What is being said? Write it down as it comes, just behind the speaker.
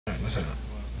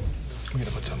We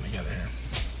gotta put something together here.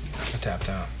 I tapped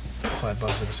out. Flat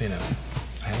buzz the casino.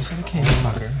 I had a set of kings,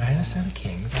 fucker. I had a set of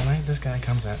kings. All right, this guy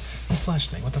comes out. He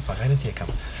flushed me. What the fuck? I didn't see it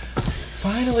coming.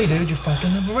 Finally, dude, you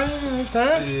fucking arrived,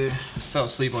 huh? Dude, I fell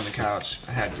asleep on the couch.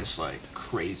 I had this like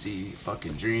crazy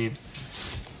fucking dream.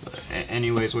 But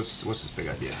anyways, what's this big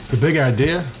idea? The big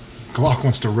idea? Glock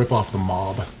wants to rip off the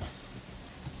mob.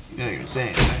 You know what you're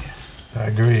saying, right? I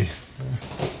agree.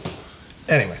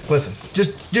 Anyway, listen.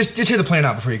 Just hear the plan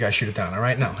out before you guys shoot it down. All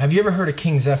right? Now, have you ever heard of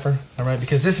King Zephyr? All right,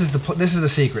 because this is the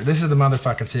secret. This is the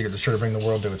motherfucking secret that's sure to bring the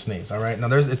world to its knees. All right. Now,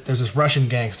 there's this Russian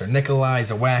gangster, Nikolai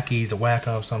Zawacki, he's a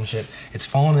wacko, some shit. It's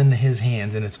fallen into his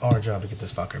hands, and it's our job to get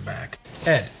this fucker back.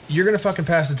 Ed, you're gonna fucking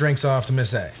pass the drinks off to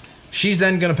Miss A. She's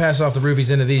then gonna pass off the rubies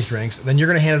into these drinks. Then you're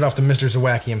gonna hand it off to Mr.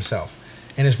 Zawacki himself,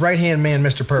 and his right-hand man,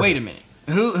 Mr. Purple. Wait a minute.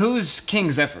 Who's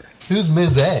King Zephyr? Who's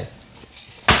Ms. A?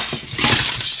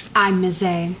 I'm Ms.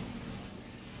 A.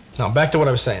 Now, back to what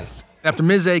I was saying. After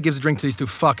Ms. A gives a drink to these two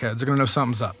fuckheads, they're gonna know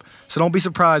something's up. So don't be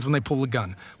surprised when they pull the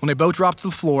gun. When they both drop to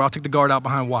the floor, I'll take the guard out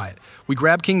behind Wyatt. We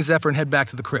grab King Zephyr and head back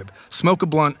to the crib. Smoke a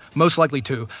blunt, most likely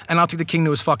two, and I'll take the king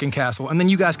to his fucking castle, and then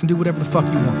you guys can do whatever the fuck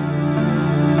you want.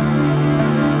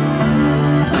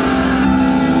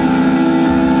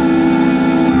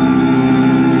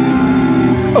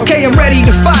 Okay, I'm ready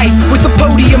to fight with the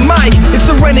podium mic. It's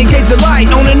the Renegade's delight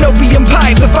on an opium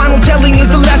pipe. The final telling is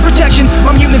the last protection.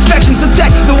 My mute inspections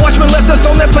detect. The watchman left us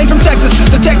on that plane from Texas.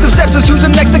 Detective sepsis, who's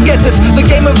the next to get this? The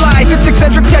game of life, it's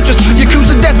eccentric Tetris.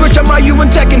 Yakuza death wish, I'm Ryu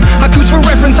and Tekken. Haikus for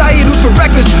reference, I eat who's for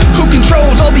breakfast. Who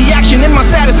controls all the action in my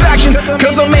satisfaction?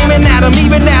 Cause I'm aiming at him,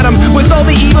 even at him. With all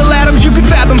the evil atoms you can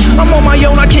fathom. I'm on my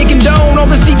own, I can't condone all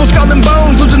this evil skull and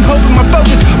bones. Losing hope in my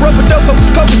focus. Rope-a-dope, hocus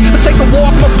pocus. Let's take a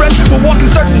walk, my friend. We'll walk in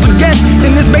circles again.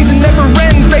 In this maze it never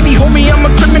ends. Baby, hold me, I'm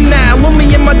a criminal.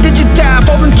 Only in my digital.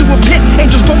 Fall into a pit.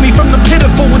 Angels pull me from the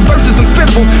pitiful with verses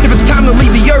unspittable. If it's time to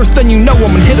leave the earth, then you know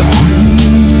I'm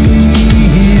unhittable.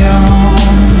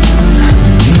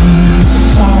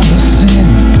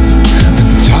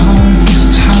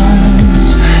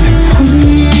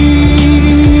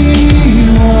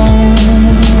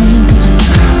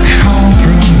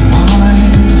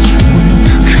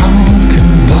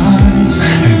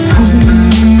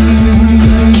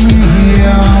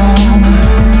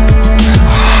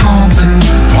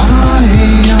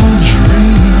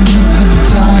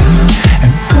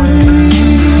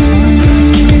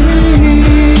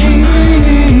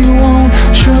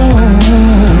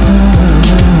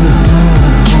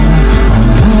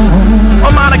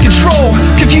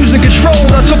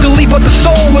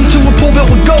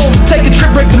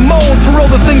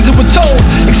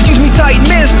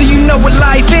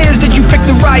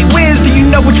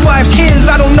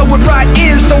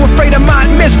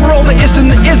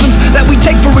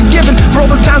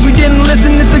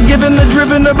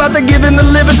 About the giving, the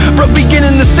living, broke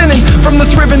beginning, the sinning, from the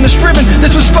thriving, the striven.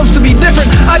 This was supposed to be different.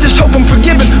 I just hope I'm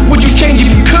forgiven. Would you change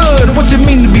if you could? What's it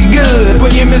mean to be good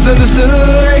when you're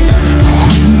misunderstood?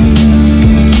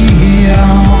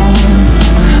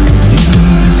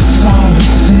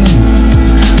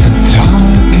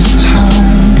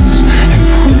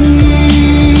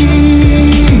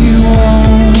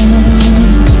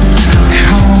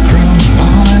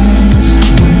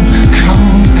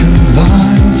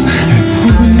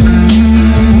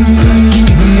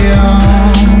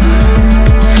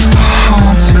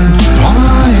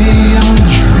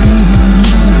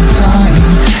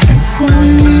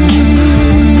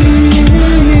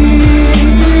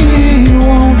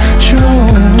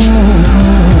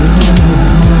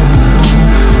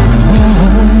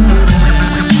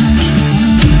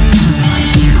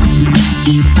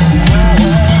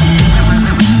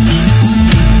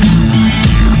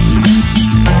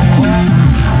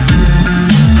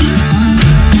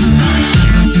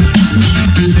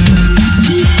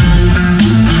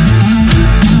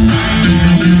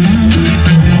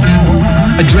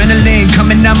 Adrenaline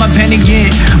coming out my pen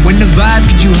again. When the vibes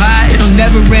get you high, it'll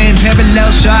never end. Parallel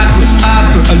chakras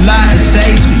offer a lot of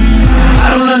safety.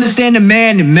 I don't understand the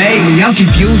man that made me. I'm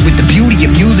confused with the beauty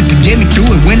of music to get me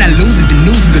through it. When I lose it, the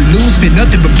news is a lose fit,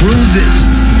 nothing but bruises.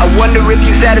 I wonder if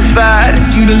you're satisfied.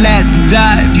 If you the last to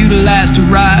die, if you the last to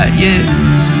ride, yeah.